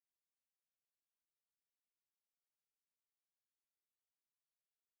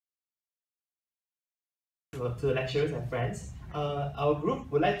to the lecturers and friends. Our group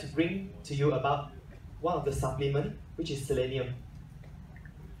would like to bring to you about one of the supplement, which is selenium.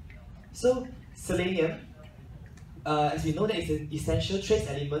 So selenium, as we know, that it's an essential trace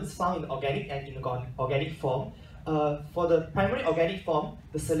elements found in organic and inorganic form. For the primary organic form,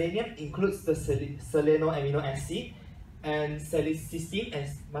 the selenium includes the seleno amino acid and cysteine and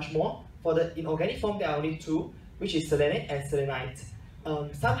much more. For the inorganic form, there are only two, which is selenate and selenite.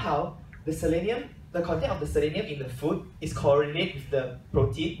 Somehow, the content of the selenium in the food is correlated with the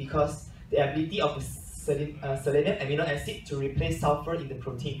protein because the ability of the selenium amino acid to replace sulfur in the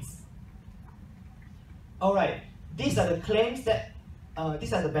proteins. Alright, these are the claims that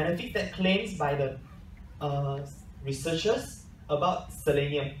these are the benefits that claims by the researchers about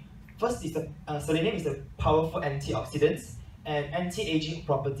selenium. First is selenium is a powerful antioxidant and anti-aging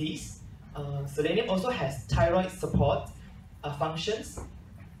properties. Selenium also has thyroid support functions,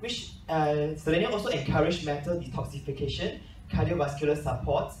 which selenium also encourages metal detoxification, cardiovascular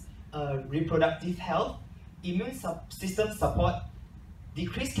support, reproductive health, immune system support,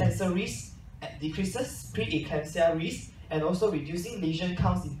 decreased cancer risk, decreases preeclampsia risk, and also reducing lesion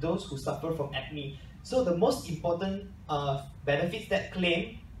counts in those who suffer from acne. So the most important benefits that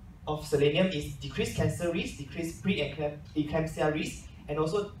claim of selenium is decreased cancer risk, decreased preeclampsia risk, and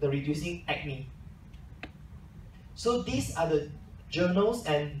also the reducing acne. So these are the journals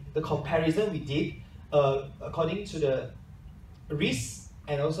and the comparison we did according to the risks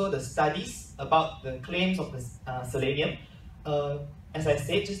and also the studies about the claims of the selenium. As I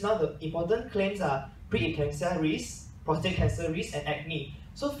said just now, the important claims are preeclampsia risk, prostate cancer risk, and acne.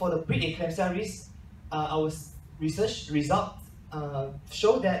 So for the preeclampsia risk, our research results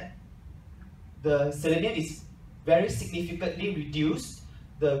show that the selenium is very significantly reduced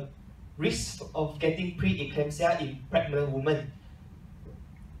the risk of getting preeclampsia in pregnant women.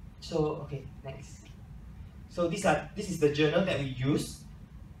 So okay, next. So this is the journal that we use.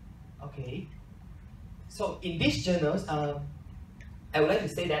 Okay. So in these journals, I would like to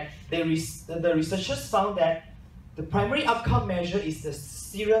say that the researchers found that the primary outcome measure is the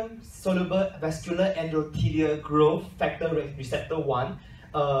serum soluble vascular endothelial growth factor receptor 1.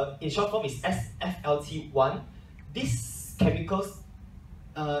 In short form is SFLT1. This chemical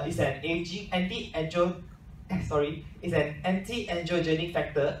is an anti-angiogenic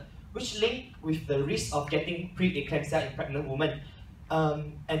factor which link with the risk of getting preeclampsia in pregnant women.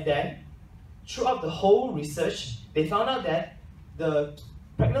 And then throughout the whole research, they found out that the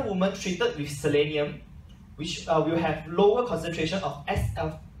pregnant woman treated with selenium, which will have lower concentration of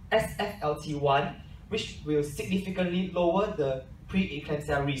SFLT1, which will significantly lower the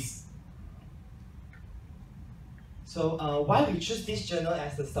preeclampsia risk. So why we choose this journal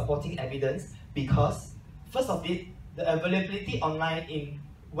as the supporting evidence? Because first of it, the availability online in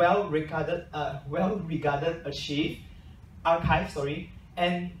well-regarded archive,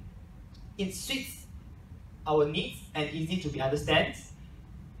 and it suits our needs and easy to be understood.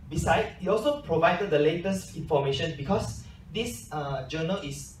 Besides, it also provided the latest information because this journal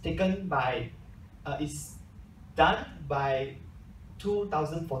is taken by, is done by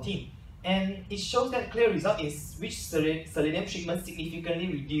 2014, and it shows that clear result is which selenium treatment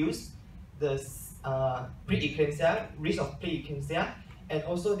significantly reduced the risk of preeclampsia, and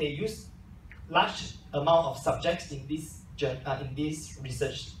also they use large amount of subjects in this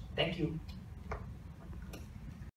research. Thank you.